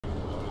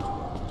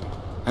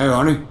Hey,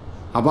 honey,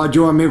 how about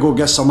you and me go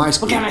get some ice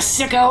cream? What kind of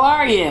sicko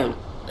are you?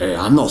 Hey,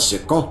 I'm no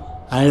sicko.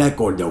 I like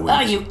older women.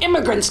 Oh, you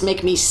immigrants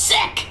make me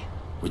sick.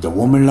 With a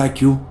woman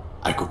like you,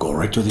 I could go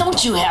right to the top.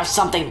 Don't you have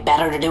something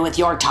better to do with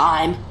your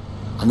time?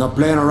 I'm not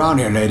playing around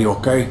here, lady,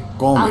 okay?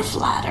 Call me. I'm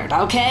flattered,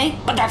 okay?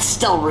 But that's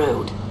still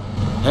rude.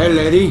 Hey,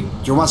 lady, do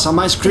you want some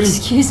ice cream?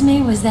 Excuse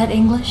me, was that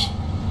English?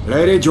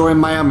 Lady, you're in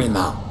Miami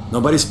now.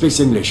 Nobody speaks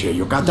English here,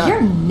 you got that?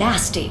 You're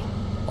nasty.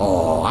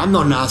 Oh, I'm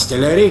not nasty,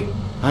 lady.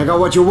 I got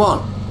what you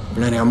want.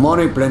 Plenty of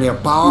money, plenty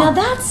of power. Now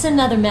that's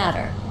another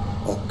matter.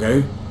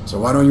 Okay, so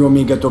why don't you and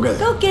me get together?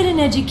 Go get an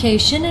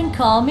education and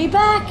call me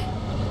back.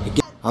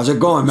 How's it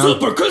going, man?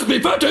 Super crispy,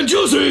 fat and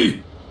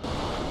juicy!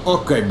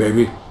 Okay,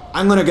 baby.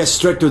 I'm gonna get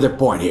straight to the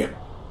point here.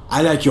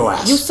 I like your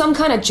ass. You some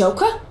kind of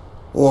joker?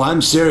 Oh,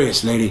 I'm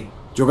serious, lady.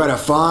 You got a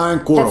fine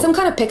culo. That's some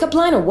kind of pickup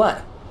line or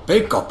what?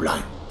 Pickup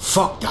line?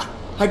 Fuck that.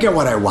 I get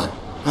what I want.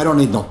 I don't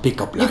need no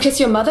pickup line. You kiss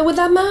your mother with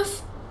that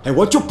mouth? Hey,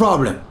 what's your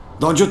problem?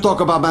 Don't you talk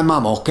about my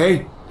mama,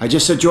 okay? I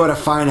just said you had a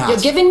fine ass.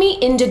 You're giving me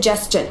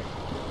indigestion.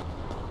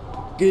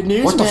 Good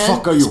news, What the man.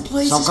 fuck are you? This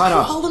place Some is kind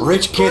crawling of with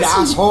rich kid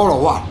pussy. asshole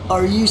or what?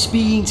 Are you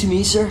speaking to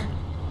me, sir?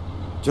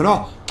 You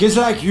know, kids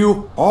like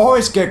you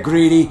always get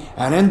greedy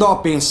and end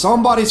up being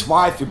somebody's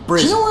wife in Do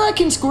prison. you know where I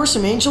can score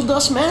some angel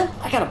dust, man?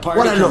 I got a party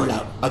What I coming look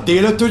up. A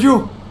dealer to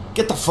you?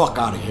 Get the fuck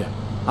out of here.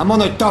 I'm on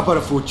the top of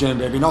the food chain,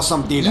 baby, not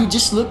some dealer. You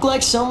just look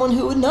like someone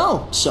who would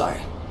know.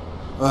 Sorry.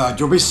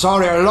 You'll be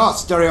sorry a lot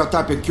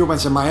stereotyping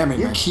Cubans in Miami,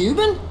 You're man.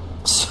 Cuban?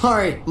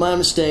 Sorry, my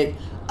mistake.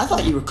 I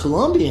thought you were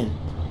Colombian.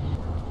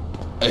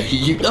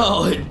 You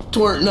know, it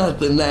weren't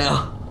nothing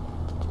now.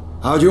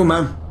 How'd you,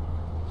 man?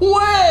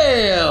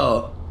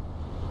 Well,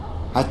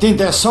 I think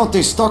there's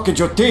something stuck in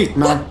your teeth,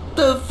 man. what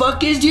the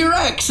fuck is your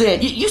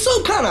accent? You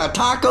some kind of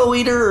taco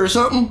eater or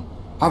something?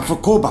 I'm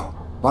from Cuba,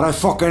 but I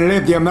fucking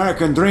live the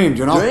American dream,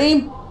 you know?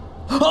 Dream?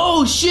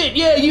 Oh shit,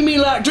 yeah, you mean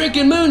like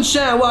drinking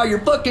moonshine while you're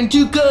fucking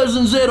two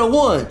cousins at a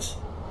once?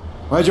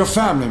 Where's your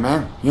family,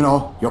 man? You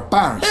know, your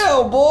parents.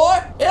 Hell, boy,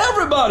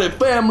 everybody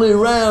family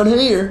around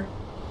here.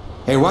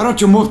 Hey, why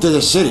don't you move to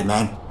the city,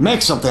 man?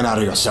 Make something out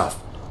of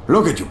yourself.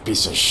 Look at you,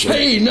 piece of shit.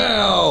 Hey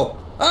now,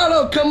 I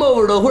don't come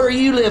over to where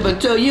you live and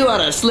tell you how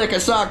to slick a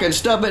sock and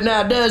stuff it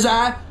now, does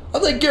I? I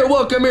think your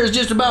welcome here is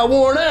just about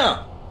worn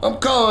out. I'm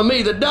calling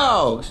me the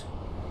dogs.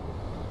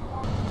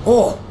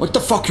 Oh, what the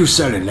fuck you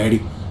selling,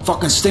 lady?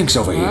 Fucking stinks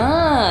over here.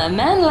 Ah, a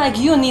man like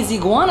you needs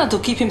iguana to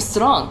keep him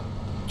strong.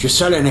 You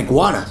selling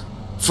iguanas?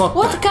 Fuck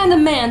What that. kind of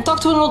man talk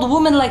to an old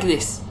woman like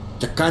this?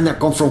 The kind that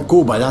come from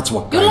Cuba, that's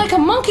what You're kind. like a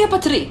monkey up a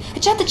tree.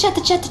 Chat, chat,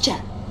 chat,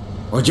 chat.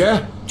 Oh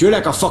yeah? You're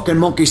like a fucking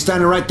monkey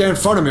standing right there in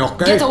front of me,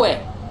 okay? Get away.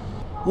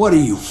 What do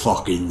you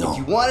fucking know?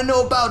 You want to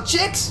know about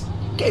chicks?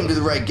 Came to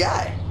the right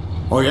guy.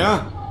 Oh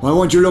yeah? Why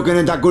weren't you looking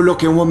at that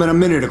good-looking woman a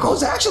minute I ago?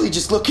 was actually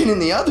just looking in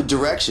the other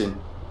direction.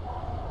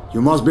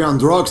 You must be on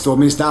drugs to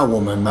miss that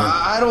woman, man.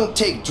 I don't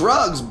take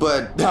drugs,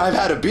 but I've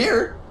had a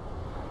beer.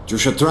 You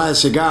should try a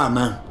cigar,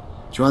 man.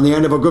 It's on the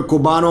end of a good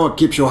Cubano, it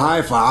keeps you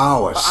high for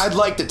hours. I'd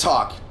like to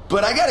talk,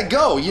 but I gotta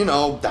go, you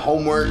know, the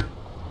homework.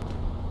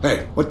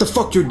 Hey, what the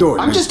fuck you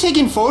doing, I'm man? just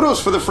taking photos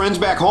for the friends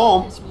back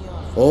home.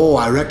 Oh,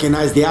 I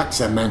recognize the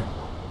accent, man.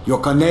 You're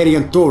a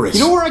Canadian tourist.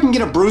 You know where I can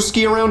get a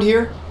brewski around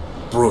here?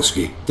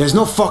 Brewski, there's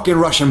no fucking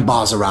Russian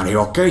bars around here,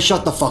 okay?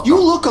 Shut the fuck You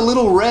up. look a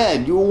little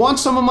red. You want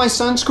some of my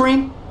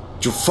sunscreen?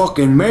 You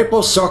fucking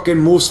maple-sucking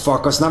moose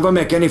fuckers never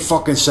make any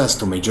fucking sense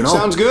to me, you know?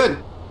 Sounds good.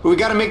 But we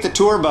gotta make the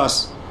tour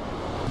bus.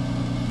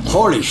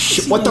 Holy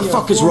shit, what the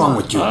fuck is wrong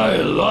with you? I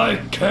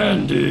like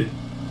candy.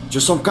 You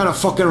some kind of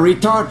fucking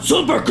retard?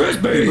 Super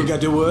crispy.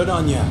 got the word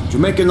on ya. You're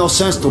making no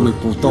sense to me,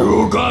 puto.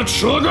 You got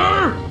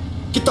sugar?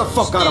 Get the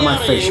fuck out of my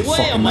face, you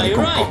fucking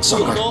American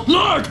cocksucker.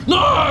 Nag,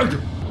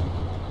 nag.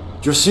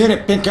 You see any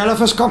pink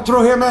elephants come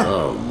through here, man?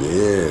 Oh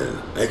man,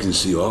 I can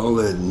see all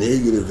that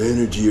negative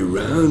energy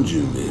around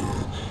you,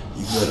 man.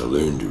 You gotta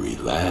learn to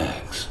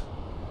relax.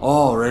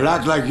 Oh,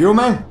 relax like you,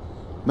 man?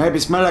 Maybe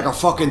smell like a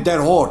fucking dead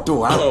whore,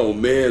 too, huh? Oh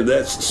man,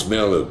 that's the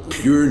smell of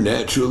pure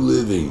natural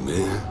living,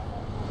 man.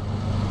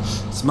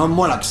 Smell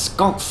more like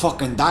skunk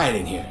fucking died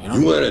in here, you know?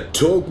 You wanna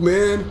talk,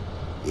 man?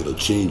 It'll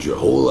change your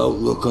whole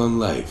outlook on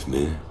life,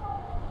 man.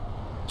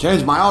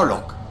 Change my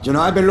outlook. You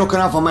know, I've been looking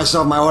out for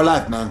myself my whole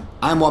life, man.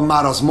 I'm what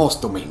matters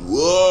most to me.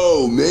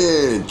 Whoa,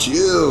 man,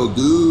 chill,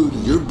 dude.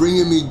 You're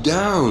bringing me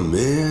down,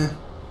 man.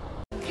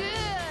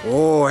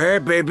 Oh, hey,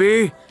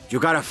 baby. You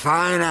got a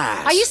fine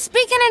ass. Are you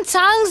speaking in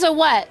tongues or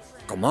what?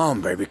 Come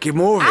on, baby. Keep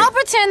moving. I'll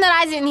pretend that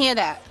I didn't hear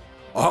that.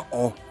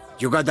 Uh-oh.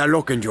 You got that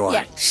look in your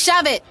Yeah, eye.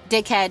 shove it,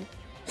 dickhead.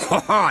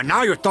 Haha,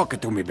 now you're talking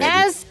to me, baby.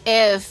 As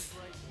if.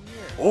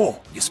 Oh,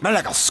 you smell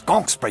like a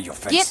skunk spray your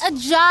face. Get a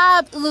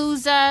job,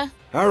 loser.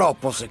 Hello,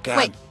 pussycat.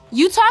 Wait,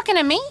 you talking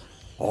to me?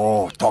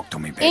 Oh, talk to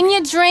me, baby. In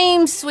your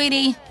dreams,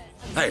 sweetie.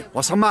 Hey,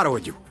 what's the matter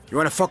with you? You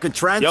in a fucking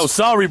trance? Yo,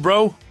 sorry,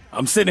 bro.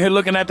 I'm sitting here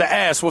looking at the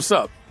ass. What's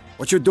up?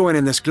 What you doing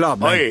in this club,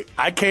 man? Hey,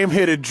 I came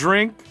here to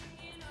drink.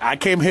 I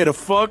came here to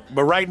fuck,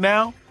 but right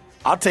now,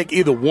 I'll take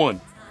either one.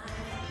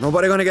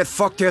 Nobody gonna get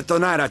fucked here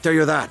tonight, I tell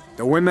you that.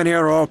 The women here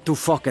are all too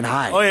fucking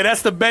high. Oh, yeah,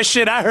 that's the best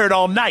shit I heard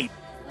all night.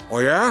 Oh,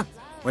 yeah?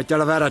 Wait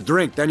till I've had a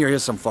drink, then you hear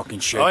some fucking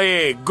shit. Oh,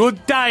 yeah.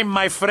 Good time,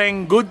 my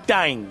friend. Good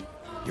time.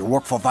 You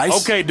work for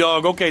Vice? Okay,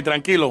 dog. Okay,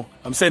 tranquilo.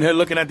 I'm sitting here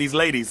looking at these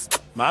ladies.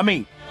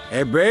 Mommy.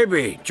 Hey,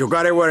 baby, you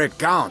got it where it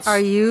counts. Are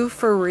you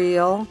for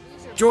real?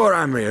 Sure,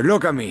 I'm real.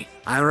 Look at me.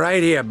 I'm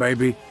right here,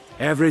 baby.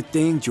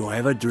 Everything you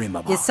ever dream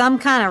about. You some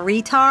kind of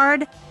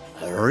retard?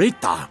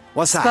 Rita?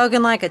 What's that?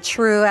 Spoken like a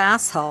true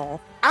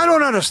asshole. I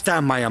don't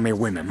understand Miami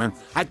women, man.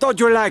 I thought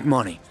you liked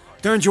money.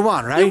 Turned you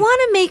on, right? You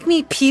want to make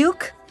me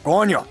puke?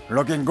 Coño,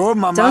 looking good,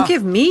 mama. Don't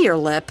give me your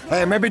lip.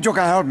 Hey, maybe you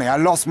can help me. I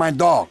lost my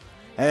dog.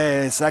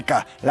 Hey, it's like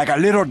a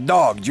little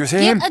dog. You see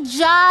him? Get a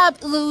job,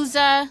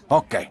 loser.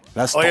 Okay,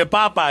 let's Oh, yeah,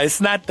 Papa,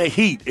 it's not the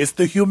heat. It's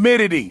the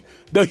humidity.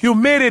 The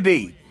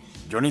humidity.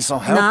 You need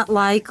some help? Not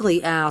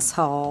likely,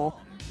 asshole.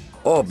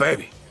 Oh,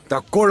 baby.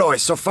 The culo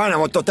is so fine. I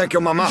want to thank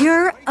your mama.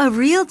 You're a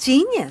real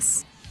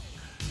genius.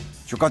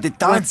 You got the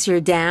time? What's your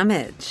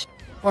damage?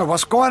 Wait,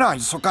 what's going on?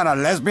 You some kind of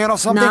lesbian or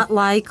something? Not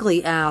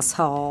likely,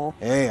 asshole.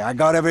 Hey, I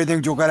got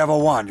everything you could ever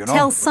want, you know?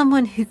 Tell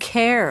someone who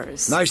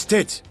cares. Nice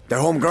tits. They're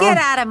homegrown? Get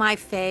out of my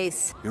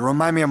face. You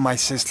remind me of my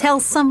sister. Tell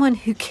someone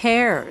who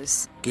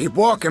cares. Keep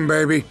walking,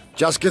 baby.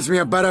 Just gives me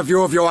a better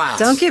view of your ass.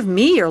 Don't give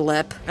me your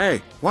lip.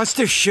 Hey, what's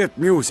this shit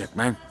music,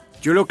 man?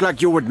 You look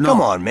like you would know.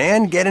 Come on,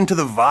 man. Get into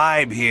the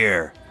vibe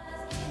here.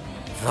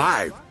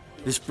 Vibe?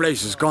 This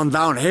place has gone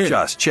downhill.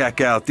 Just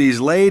check out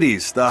these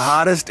ladies. The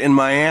hottest in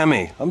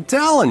Miami. I'm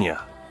telling you.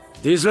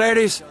 These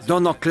ladies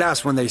don't know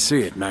class when they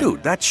see it, man.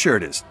 Dude, that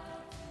shirt is...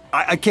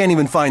 I can't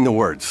even find the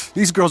words.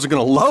 These girls are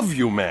gonna love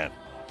you, man.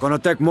 Gonna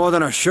take more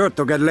than a shirt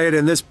to get laid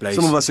in this place.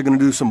 Some of us are gonna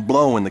do some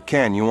blow in the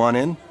can. You want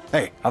in?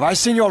 Hey, have I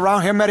seen you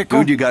around here, Medico?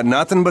 Dude, you got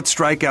nothing but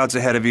strikeouts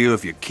ahead of you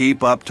if you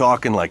keep up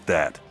talking like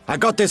that. I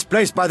got this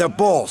place by the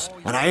balls,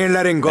 and I ain't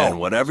letting go. And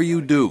whatever you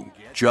do,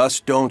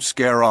 just don't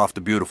scare off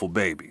the beautiful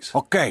babies.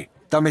 Okay,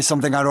 tell me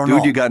something I don't know.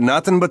 Dude, you got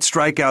nothing but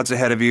strikeouts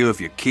ahead of you if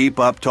you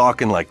keep up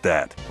talking like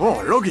that.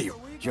 Oh, look at you.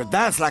 You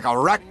dance like a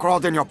rat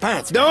crawled in your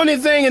pants. The only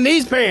thing in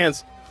these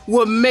pants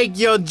would make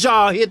your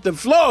jaw hit the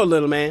floor,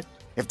 little man.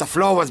 If the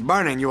floor was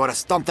burning, you would have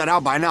stumped it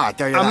out by now, I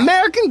tell you that.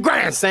 American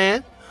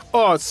Grandstand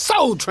or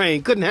Soul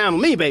Train couldn't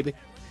handle me, baby.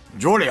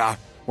 Julia,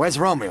 where's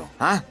Romeo,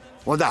 huh?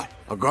 What that?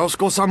 A girls'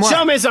 school somewhere?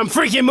 Show me some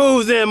freaky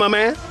moves there, my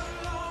man.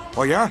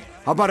 Oh, yeah?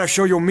 How about I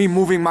show you me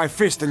moving my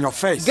fist in your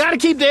face? Gotta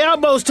keep the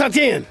elbows tucked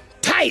in.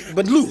 Tight,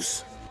 but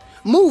loose.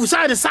 Move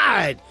side to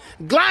side.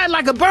 Glide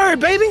like a bird,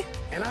 baby.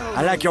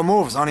 I like your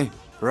moves, honey.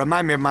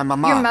 Remind me of my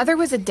mama. Your mother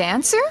was a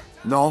dancer?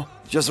 No,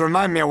 just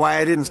remind me of why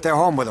I didn't stay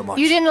home with her much.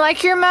 You didn't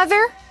like your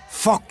mother?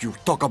 Fuck you,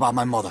 talk about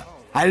my mother.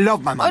 I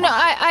love my mama. Oh, no,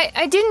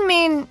 I didn't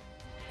mean...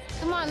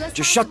 Come on, let's...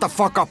 Just shut the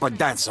fuck up and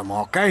dance some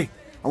more, okay?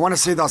 I want to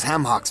see those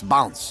ham hocks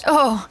bounce.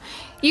 Oh,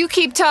 you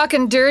keep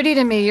talking dirty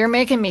to me. You're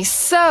making me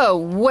so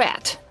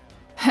wet.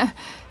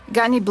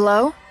 Got any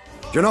blow?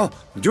 You know,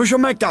 you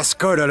should make that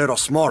skirt a little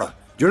smaller.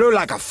 You look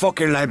like a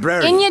fucking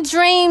librarian. In your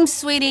dreams,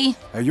 sweetie.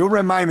 Hey, you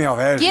remind me of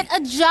Ellie. Get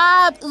a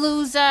job,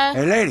 loser.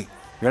 Hey, lady,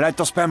 you like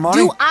to spend money?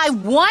 Do I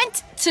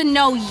want to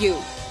know you?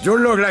 You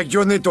look like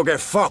you need to get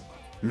fucked.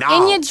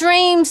 Now. In your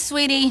dreams,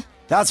 sweetie.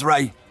 That's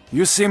right.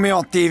 You see me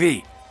on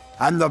TV.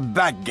 I'm the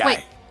bad guy.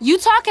 Wait, you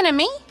talking to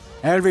me?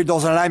 Elvie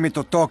doesn't like me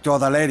to talk to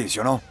other ladies,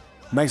 you know?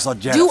 Makes her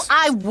jealous. Do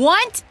I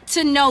want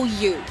to know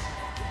you?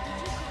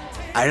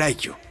 I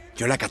like you.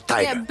 You're like a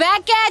tiger. Yeah,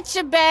 back at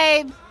you,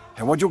 babe.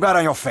 Hey, what you got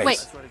on your face?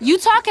 Wait, you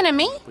talking to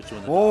me?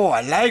 Oh,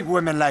 I like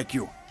women like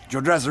you. You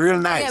dress real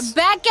nice.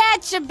 Yeah, back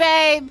at you,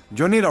 babe.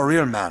 You need a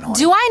real man, honey.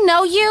 Do I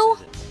know you?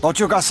 Don't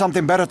you got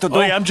something better to do?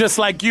 Oh, yeah, I'm just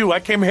like you. I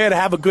came here to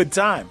have a good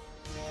time.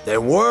 The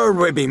world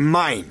will be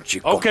mine,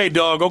 chico. Okay,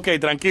 dog. Okay,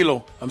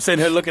 tranquilo. I'm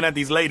sitting here looking at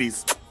these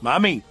ladies.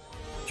 Mommy.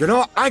 You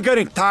know, I'm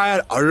getting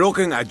tired of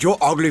looking at your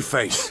ugly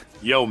face.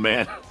 Yo,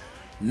 man.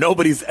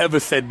 Nobody's ever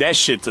said that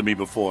shit to me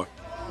before.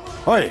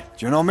 Hey,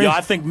 do you know me? Yo,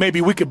 I think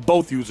maybe we could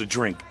both use a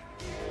drink.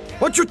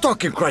 What you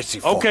talking crazy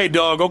for? Okay,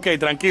 dog. Okay,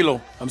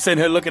 tranquilo. I'm sitting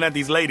here looking at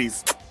these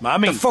ladies.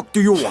 Mommy. The fuck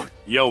do you want?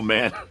 Yo,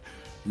 man.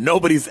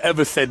 Nobody's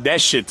ever said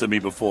that shit to me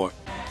before.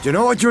 Do you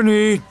know what you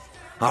need?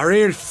 A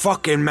real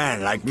fucking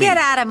man like me. Get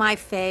out of my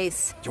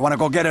face. You wanna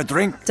go get a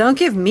drink? Don't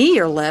give me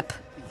your lip.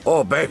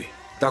 Oh, baby.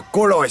 The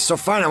culo is so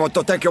fine, I want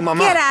to take your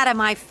mama. Get out of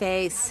my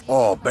face.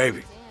 Oh,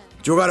 baby.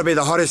 You gotta be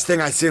the hottest thing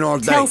I've seen all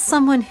day. Tell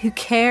someone who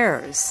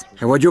cares.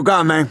 Hey, what you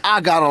got, man? I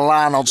got a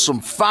line on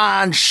some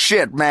fine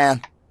shit,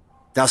 man.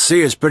 That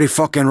sea is pretty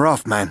fucking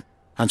rough, man.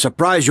 I'm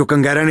surprised you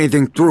can get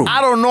anything through.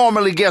 I don't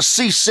normally get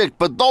seasick,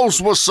 but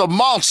those were some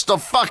monster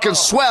fucking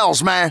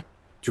swells, man.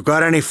 You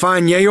got any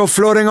fine yayo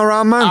floating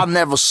around, man? I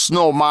never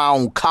snore my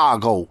own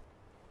cargo.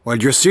 Well,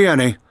 you see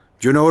any?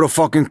 You know who to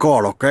fucking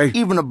call, okay?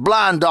 Even a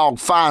blind dog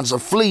finds a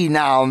flea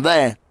now and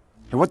then.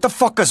 Hey, what the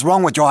fuck is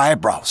wrong with your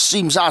eyebrows?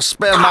 Seems I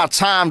spend my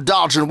time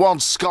dodging one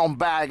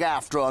scumbag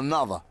after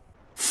another.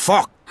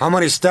 Fuck! How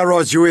many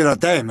steroids you eat a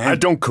day, man? I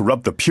don't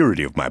corrupt the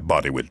purity of my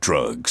body with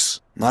drugs.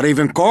 Not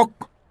even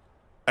coke?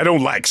 I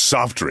don't like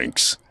soft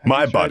drinks.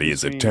 My body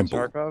is a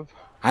temple.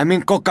 I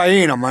mean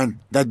cocaine, man.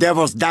 The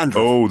devil's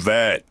dandruff. Oh,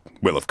 that.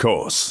 Well, of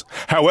course.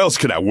 How else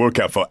could I work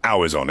out for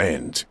hours on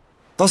end?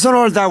 Doesn't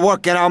all that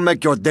working out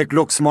make your dick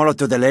look smaller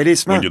to the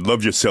ladies, man? When you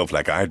love yourself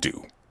like I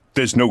do,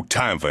 there's no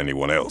time for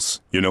anyone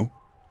else, you know?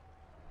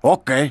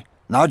 Okay,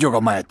 now you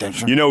got my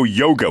attention. You know,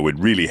 yoga would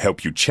really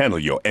help you channel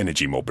your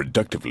energy more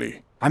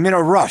productively. I'm in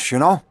a rush, you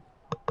know?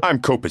 I'm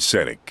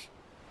copacetic.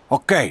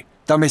 Okay,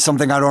 tell me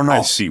something I don't know.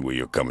 I see where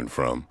you're coming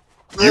from.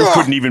 You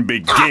couldn't even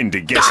begin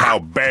to guess how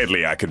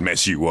badly I could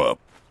mess you up.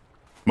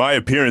 My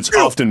appearance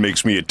often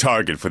makes me a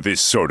target for this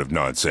sort of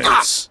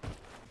nonsense.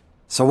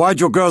 So why'd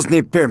you girls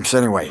need pimps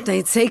anyway?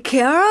 They take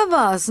care of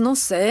us, no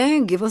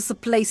sé. Give us a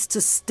place to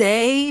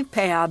stay,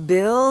 pay our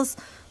bills,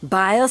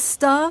 buy us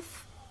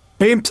stuff.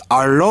 Pimps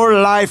are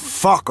low-life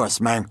fuckers,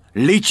 man.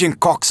 Leeching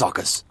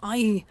cocksuckers.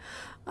 I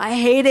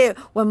hate it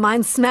when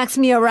mine smacks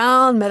me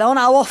around, me da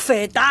una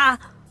bofeta.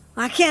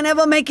 I can't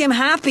ever make him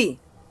happy.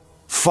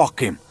 Fuck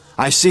him.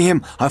 I see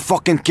him, I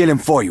fucking kill him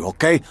for you,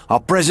 okay? A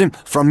present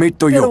from me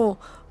to you.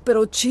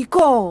 Pero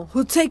Chico,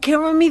 who'll take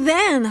care of me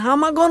then? How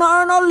am I gonna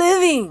earn a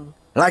living?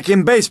 Like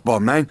in baseball,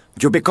 man.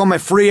 You become a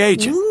free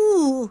agent.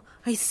 Ooh,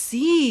 I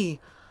see.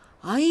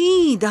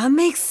 Ay, that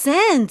makes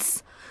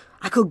sense.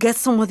 I could get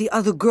some of the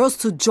other girls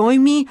to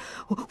join me.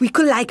 We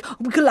could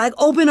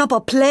open up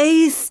a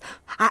place.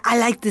 I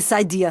like this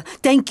idea.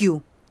 Thank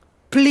you.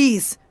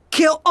 Please,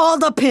 kill all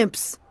the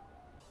pimps.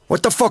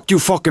 What the fuck you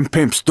fucking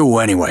pimps do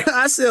anyway?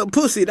 I sell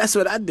pussy, that's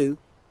what I do.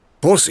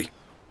 Pussy?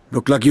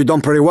 Look like you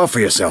done pretty well for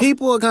yourself.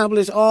 People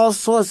accomplish all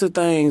sorts of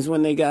things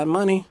when they got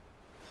money.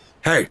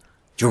 Hey,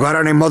 you got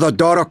any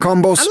mother-daughter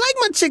combos? I like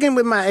my chicken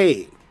with my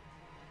egg.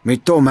 Me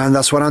too, man.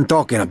 That's what I'm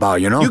talking about,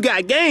 you know? You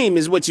got game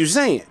is what you're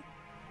saying.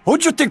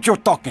 Who'd you think you're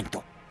talking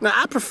to? Now,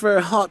 I prefer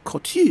haute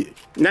couture.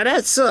 Now,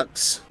 that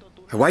sucks.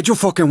 Why'd you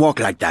fucking walk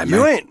like that, man?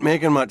 You ain't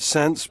making much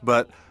sense,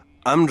 but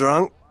I'm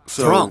drunk,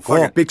 so... Drunk?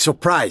 Oh, big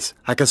surprise.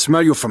 I can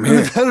smell you from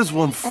here. That is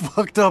one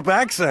fucked up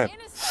accent.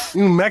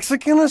 You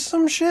Mexican or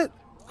some shit?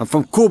 I'm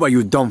from Cuba,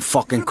 you dumb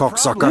fucking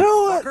cocksucker. You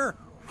know what?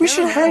 We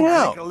should hang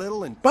out.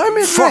 Buy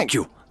me a drink. Fuck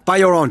you. Buy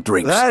your own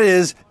drinks. That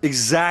is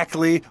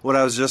exactly what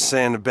I was just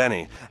saying to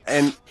Benny.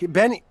 And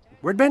Benny,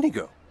 where'd Benny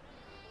go?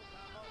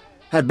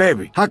 Hey,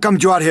 baby, how come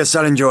you out here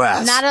selling your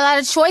ass? Not a lot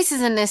of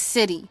choices in this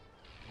city.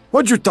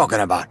 What you talking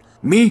about?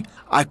 Me?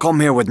 I come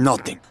here with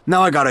nothing.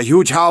 Now I got a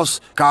huge house,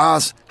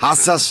 cars,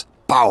 houses,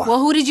 power. Well,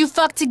 who did you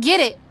fuck to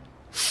get it?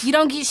 You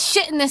don't get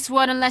shit in this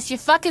world unless you're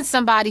fucking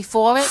somebody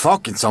for it.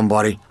 Fucking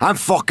somebody? I'm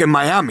fucking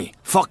Miami.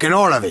 Fucking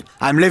all of it.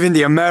 I'm living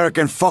the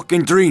American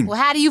fucking dream. Well,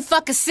 how do you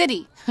fuck a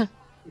city?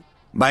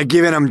 By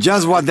giving them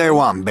just what they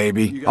want,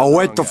 baby. A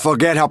way to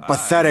forget how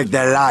pathetic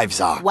their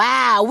lives are.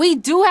 Wow, we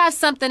do have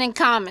something in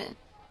common.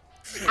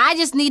 I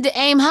just need to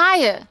aim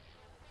higher.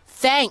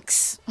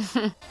 Thanks.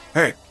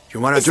 Hey,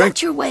 you want a drink? Is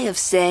that your way of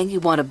saying you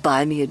want to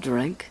buy me a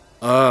drink?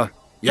 Yeah.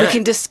 We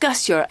can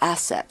discuss your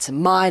assets.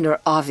 Mine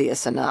are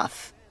obvious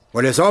enough.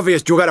 Well, it's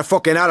obvious you got a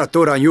fucking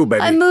attitude on you,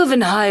 baby. I move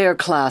in higher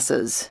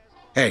classes.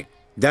 Hey,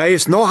 there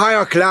is no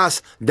higher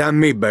class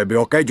than me, baby,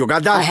 okay? You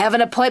got that? I have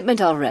an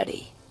appointment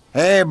already.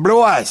 Hey,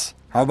 Blue Eyes,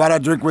 how about a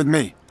drink with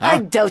me? Huh? I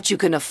doubt you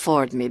can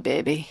afford me,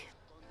 baby.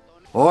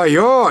 Oh,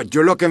 you're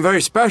looking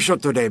very special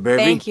today,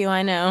 baby. Thank you,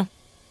 I know.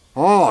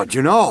 Oh,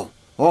 you know?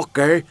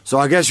 Okay, so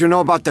I guess you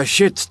know about the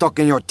shit stuck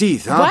in your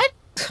teeth, huh?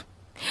 What?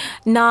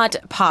 Not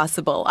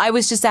possible. I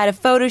was just at a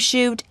photo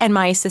shoot and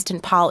my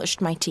assistant polished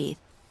my teeth.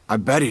 I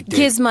bet he did.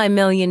 Kiss my $1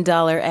 million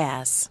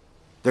ass.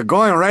 They're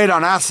going right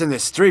on ass in the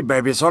street,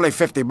 baby. It's only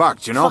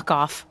 $50, you know? Fuck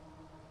off.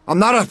 I'm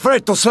not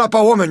afraid to slap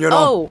a woman, you know?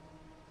 Oh,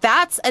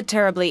 that's a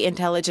terribly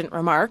intelligent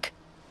remark.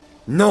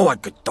 No one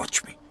could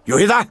touch me. You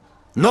hear that?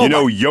 No. You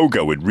know,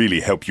 yoga would really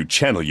help you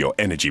channel your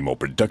energy more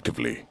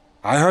productively.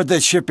 I heard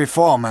this shit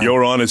before, man.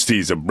 Your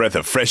honesty's a breath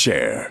of fresh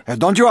air. Hey,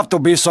 don't you have to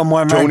be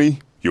somewhere, man? Tony,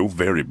 you're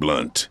very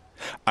blunt.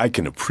 I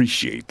can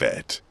appreciate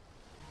that.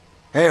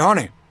 Hey,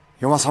 honey,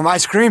 you want some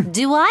ice cream?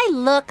 Do I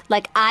look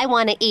like I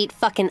want to eat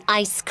fucking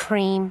ice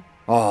cream?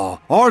 Oh,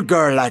 all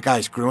girls like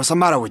ice cream. What's the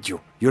matter with you?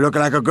 You look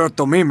like a girl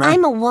to me, man.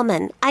 I'm a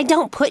woman. I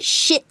don't put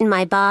shit in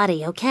my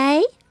body,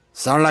 okay?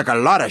 Sound like a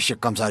lot of shit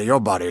comes out of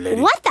your body,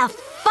 lady. What the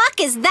fuck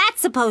is that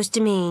supposed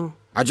to mean?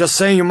 I'm just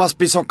saying you must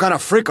be some kind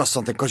of freak or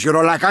something because you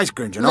don't like ice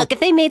cream, you know? Look, if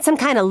they made some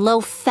kind of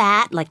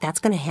low-fat, like that's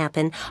gonna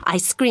happen,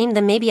 ice cream,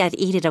 then maybe I'd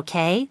eat it,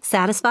 okay?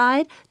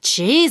 Satisfied?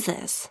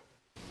 Jesus.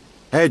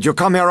 Hey, do you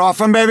come here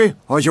often, baby?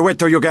 Or you wait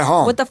till you get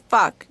home? What the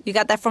fuck? You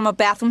got that from a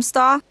bathroom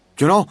stall?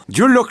 You know,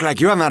 you look like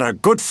you haven't had a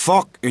good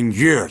fuck in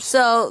years.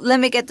 So, let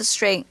me get this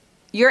straight.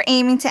 You're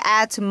aiming to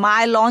add to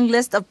my long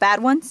list of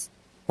bad ones?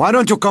 Why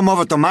don't you come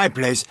over to my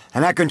place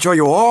and I can show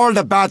you all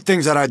the bad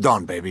things that I've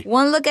done, baby?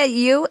 One look at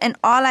you and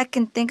all I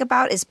can think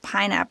about is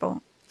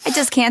pineapple. I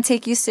just can't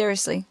take you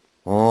seriously.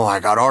 Oh, I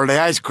got all the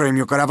ice cream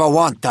you could ever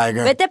want,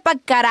 Tiger. Vete pa'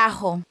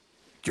 carajo.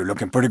 You're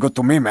looking pretty good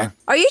to me, man.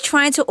 Are you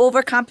trying to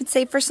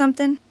overcompensate for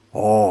something?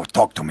 Oh,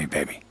 talk to me,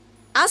 baby.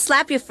 I'll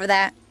slap you for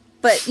that.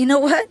 But you know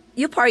what?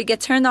 You'll probably get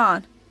turned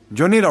on.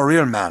 You need a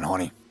real man,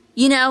 honey.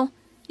 You know,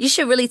 you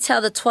should really tell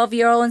the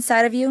 12-year-old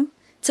inside of you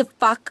to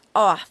fuck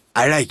off.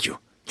 I like you.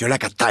 You're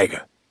like a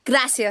tiger.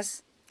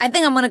 Gracias. I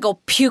think I'm gonna go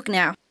puke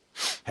now.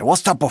 Hey,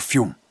 what's that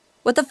perfume?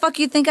 What the fuck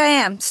you think I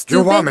am,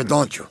 stupid? You want me,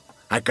 don't you?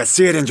 I can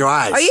see it in your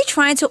eyes. Are you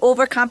trying to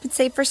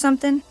overcompensate for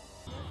something?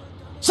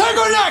 Say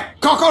goodnight,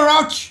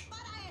 cockroach!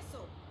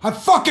 I'm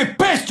fucking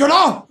pissed, you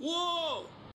know?